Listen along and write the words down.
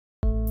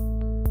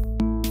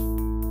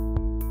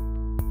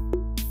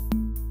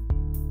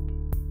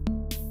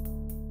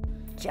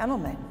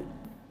Gentlemen,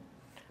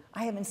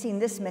 I haven't seen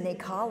this many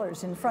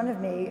collars in front of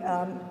me,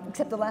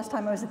 except the last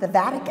time I was at the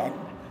Vatican.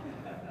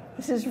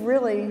 This is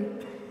really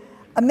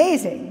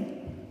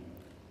amazing.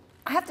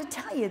 I have to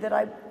tell you that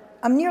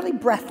I'm nearly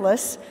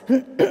breathless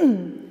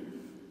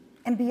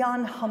and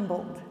beyond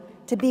humbled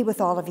to be with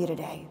all of you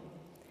today.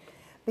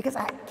 Because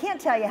I can't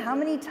tell you how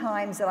many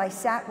times that I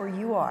sat where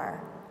you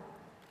are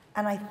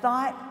and I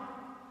thought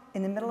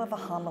in the middle of a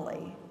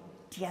homily,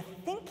 do you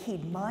think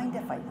he'd mind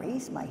if I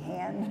raised my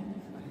hand?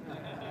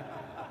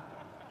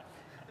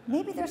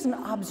 Maybe there's an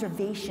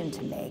observation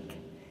to make.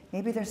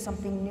 Maybe there's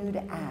something new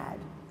to add.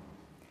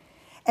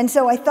 And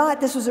so I thought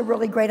this was a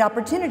really great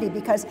opportunity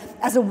because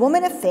as a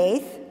woman of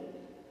faith,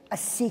 a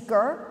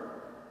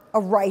seeker, a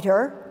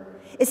writer,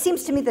 it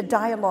seems to me that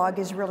dialogue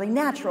is really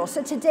natural.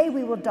 So today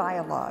we will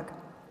dialogue.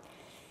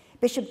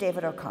 Bishop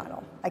David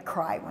O'Connell, I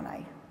cry when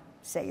I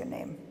say your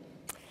name.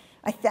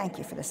 I thank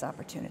you for this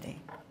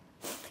opportunity.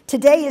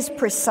 Today is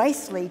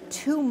precisely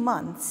 2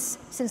 months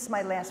since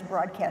my last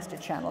broadcast at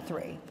Channel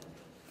 3.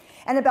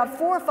 And about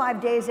 4 or 5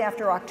 days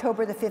after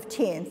October the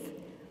 15th,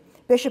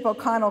 Bishop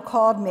O'Connell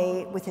called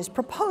me with his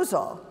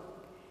proposal.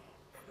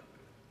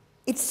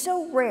 It's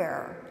so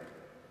rare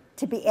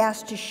to be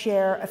asked to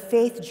share a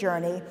faith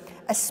journey,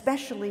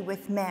 especially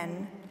with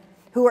men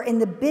who are in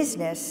the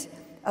business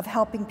of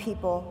helping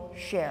people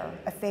share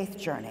a faith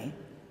journey.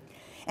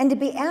 And to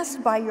be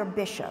asked by your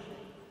bishop,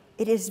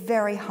 it is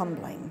very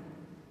humbling.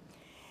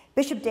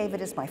 Bishop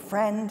David is my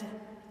friend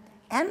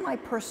and my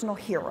personal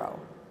hero.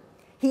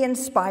 He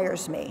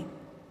inspires me.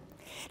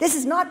 This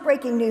is not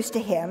breaking news to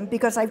him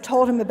because I've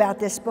told him about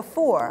this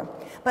before,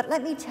 but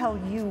let me tell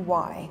you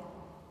why.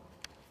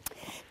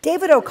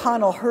 David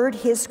O'Connell heard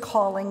his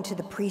calling to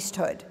the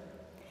priesthood,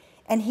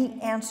 and he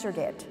answered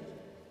it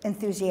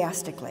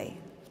enthusiastically.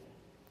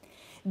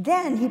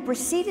 Then he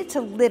proceeded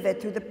to live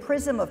it through the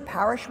prism of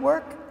parish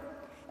work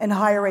and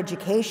higher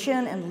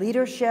education and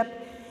leadership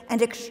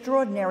and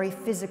extraordinary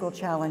physical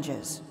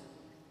challenges.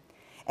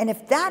 And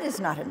if that is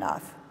not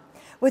enough,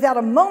 without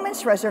a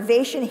moment's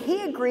reservation,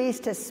 he agrees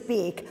to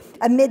speak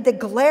amid the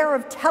glare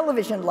of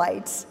television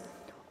lights,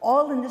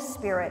 all in the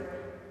spirit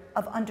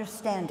of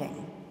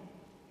understanding.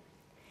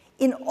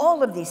 In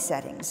all of these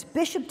settings,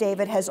 Bishop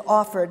David has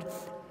offered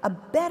a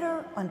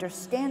better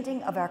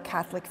understanding of our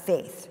Catholic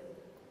faith,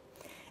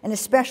 and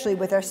especially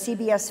with our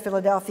CBS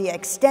Philadelphia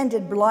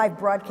extended live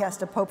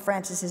broadcast of Pope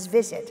Francis's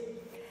visit.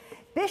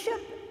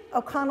 Bishop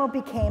O'Connell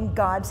became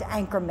God's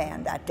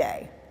anchorman that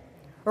day,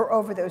 or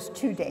over those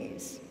 2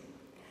 days.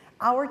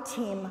 Our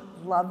team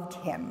loved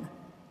him,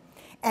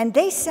 and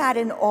they sat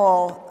in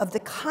awe of the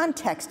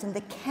context and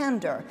the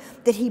candor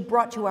that he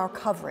brought to our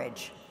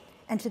coverage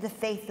and to the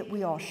faith that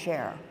we all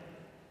share.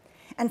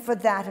 And for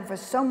that and for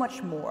so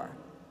much more,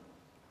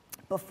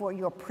 before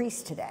your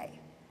priest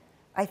today,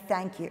 I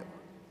thank you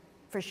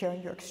for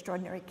sharing your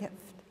extraordinary gift.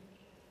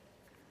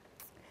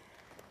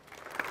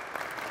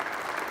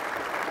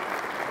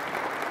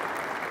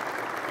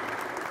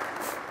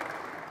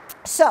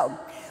 So,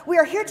 we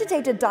are here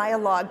today to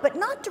dialogue, but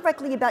not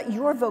directly about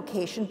your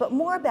vocation, but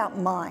more about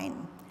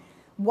mine.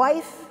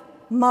 Wife,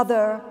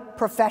 mother,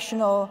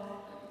 professional,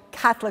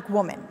 Catholic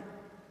woman.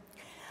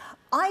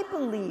 I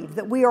believe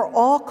that we are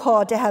all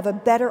called to have a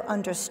better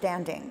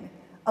understanding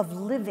of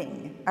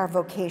living our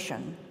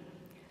vocation.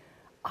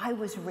 I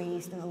was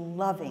raised in a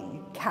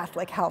loving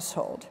Catholic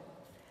household.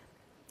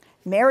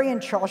 Mary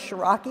and Charles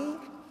Ciarrocchi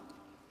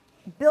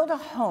built a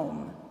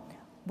home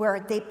where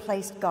they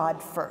placed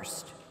God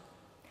first.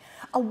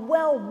 A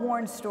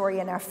well-worn story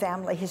in our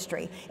family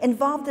history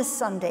involved a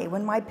Sunday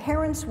when my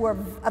parents were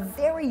a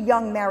very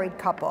young married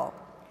couple,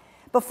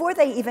 before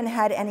they even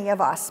had any of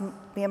us,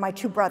 me and my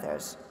 2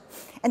 brothers.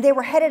 And they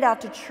were headed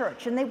out to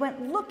church, and they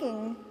went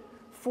looking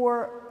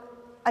for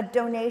a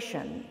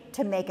donation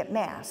to make at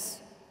Mass.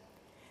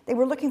 They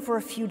were looking for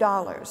a few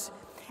dollars.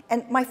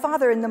 And my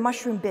father, in the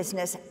mushroom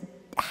business,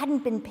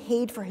 hadn't been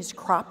paid for his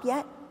crop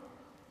yet.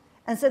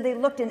 And so they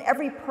looked in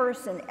every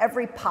purse and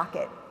every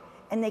pocket,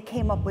 and they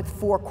came up with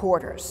 4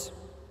 quarters.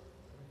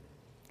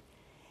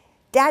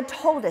 Dad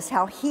told us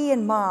how he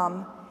and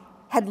Mom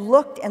had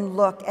looked and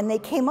looked, and they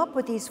came up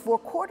with these 4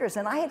 quarters.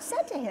 And I had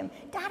said to him,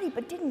 Daddy,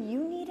 but didn't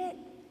you need it?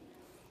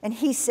 And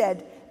he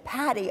said,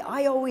 Patty,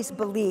 I always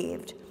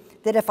believed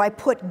that if I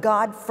put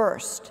God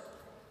first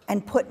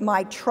and put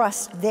my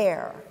trust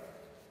there,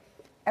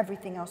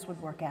 everything else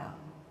would work out.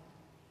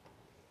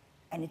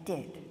 And it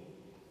did.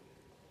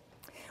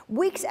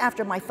 Weeks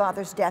after my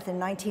father's death in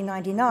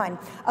 1999,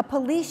 a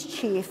police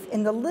chief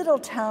in the little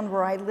town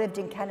where I lived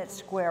in Kennett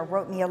Square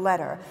wrote me a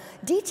letter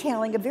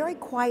detailing a very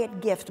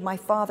quiet gift my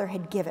father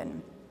had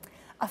given.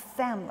 A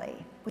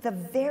family with a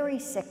very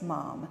sick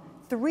mom,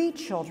 3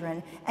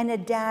 children, and a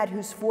dad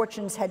whose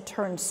fortunes had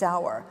turned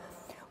sour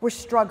were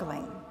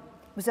struggling.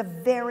 It was a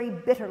very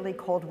bitterly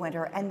cold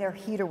winter, and their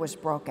heater was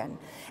broken.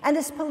 And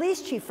this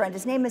police chief friend,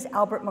 his name is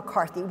Albert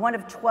McCarthy, one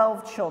of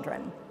 12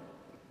 children.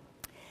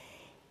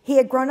 He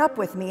had grown up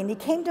with me, and he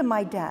came to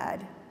my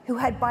dad, who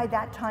had by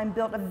that time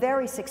built a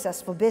very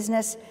successful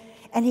business,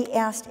 and he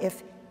asked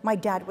if my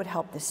dad would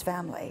help this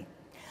family.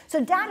 So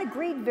Dad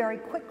agreed very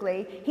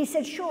quickly. He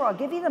said, sure, I'll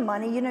give you the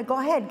money, go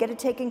ahead, get it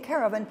taken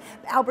care of. And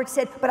Albert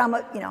said, but I'm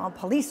a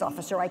police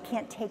officer, I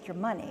can't take your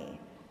money.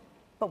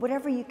 But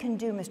whatever you can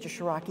do, Mr.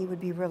 Ciarrocchi,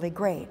 would be really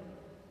great.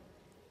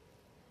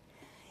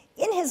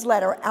 In his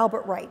letter,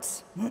 Albert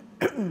writes,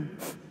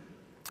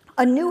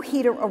 a new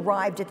heater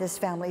arrived at this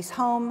family's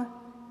home.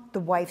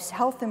 The wife's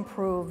health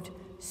improved,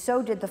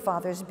 so did the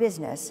father's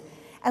business.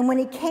 And when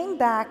he came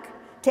back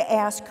to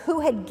ask who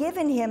had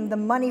given him the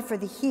money for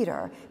the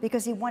heater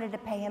because he wanted to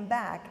pay him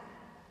back,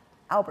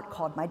 Albert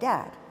called my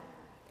dad.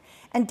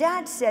 And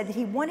Dad said that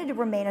he wanted to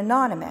remain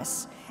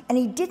anonymous and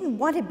he didn't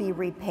want to be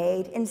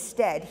repaid.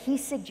 Instead, he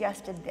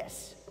suggested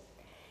this.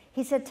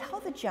 He said, tell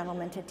the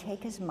gentleman to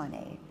take his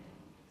money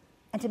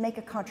and to make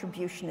a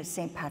contribution at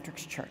St.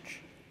 Patrick's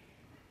Church,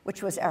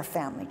 which was our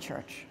family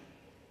church.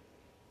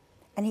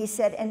 And he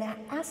said, and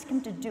ask him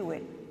to do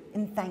it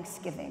in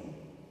thanksgiving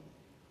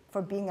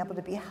for being able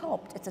to be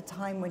helped at a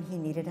time when he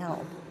needed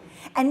help.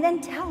 And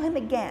then tell him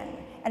again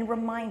and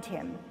remind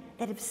him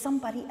that if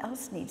somebody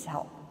else needs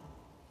help,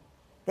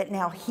 that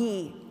now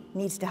he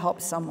needs to help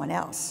someone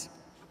else.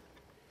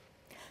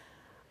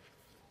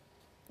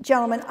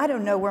 Gentlemen, I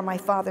don't know where my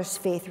father's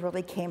faith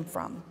really came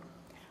from.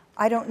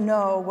 I don't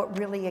know what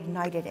really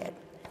ignited it,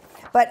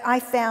 but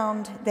I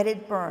found that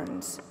it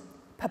burns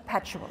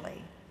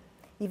perpetually,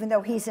 even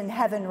though he's in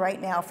heaven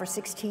right now for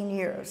 16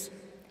 years.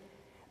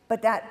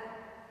 But that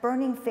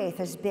burning faith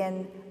has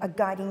been a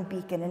guiding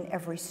beacon in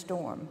every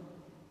storm.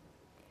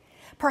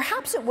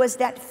 Perhaps it was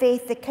that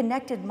faith that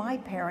connected my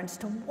parents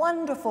to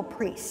wonderful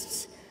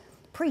priests,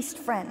 priest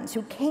friends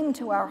who came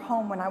to our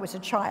home when I was a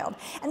child.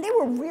 And they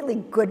were really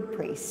good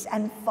priests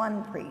and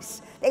fun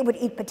priests. They would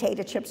eat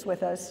potato chips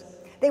with us.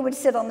 They would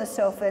sit on the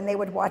sofa and they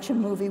would watch a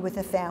movie with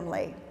the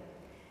family.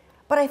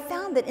 But I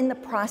found that in the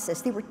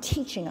process, they were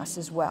teaching us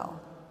as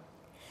well.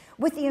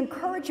 With the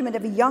encouragement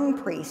of a young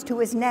priest who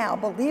is now,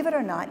 believe it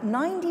or not,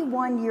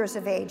 91 years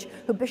of age,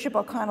 who Bishop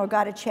O'Connell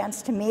got a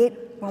chance to meet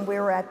when we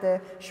were at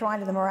the Shrine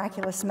of the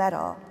Miraculous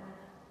Medal.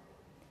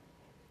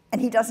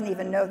 And he doesn't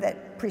even know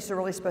that priests are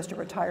really supposed to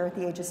retire at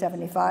the age of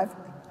 75.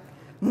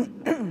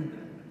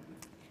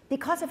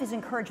 Because of his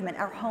encouragement,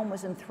 our home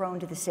was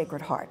enthroned to the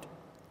Sacred Heart.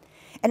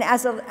 And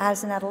as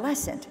an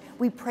adolescent,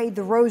 we prayed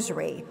the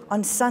rosary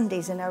on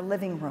Sundays in our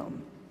living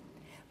room.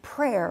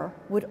 Prayer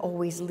would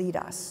always lead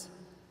us.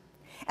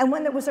 And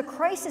when there was a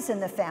crisis in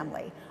the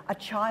family, a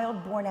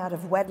child born out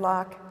of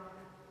wedlock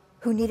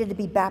who needed to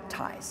be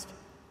baptized,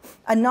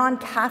 a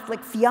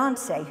non-Catholic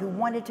fiance who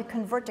wanted to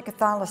convert to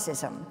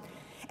Catholicism,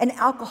 an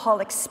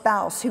alcoholic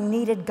spouse who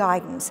needed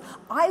guidance,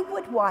 I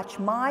would watch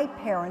my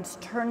parents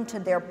turn to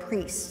their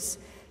priests,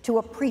 to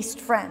a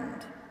priest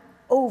friend,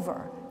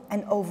 over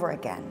and over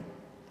again.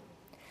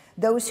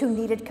 Those who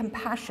needed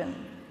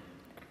compassion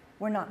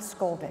were not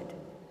scolded.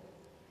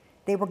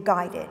 They were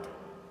guided.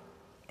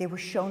 They were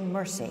shown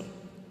mercy.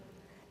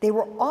 They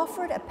were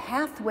offered a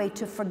pathway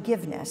to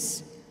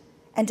forgiveness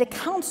and to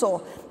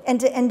counsel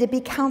and to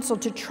be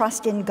counseled to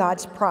trust in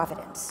God's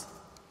providence.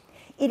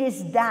 It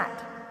is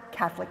that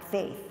Catholic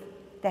faith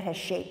that has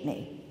shaped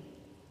me.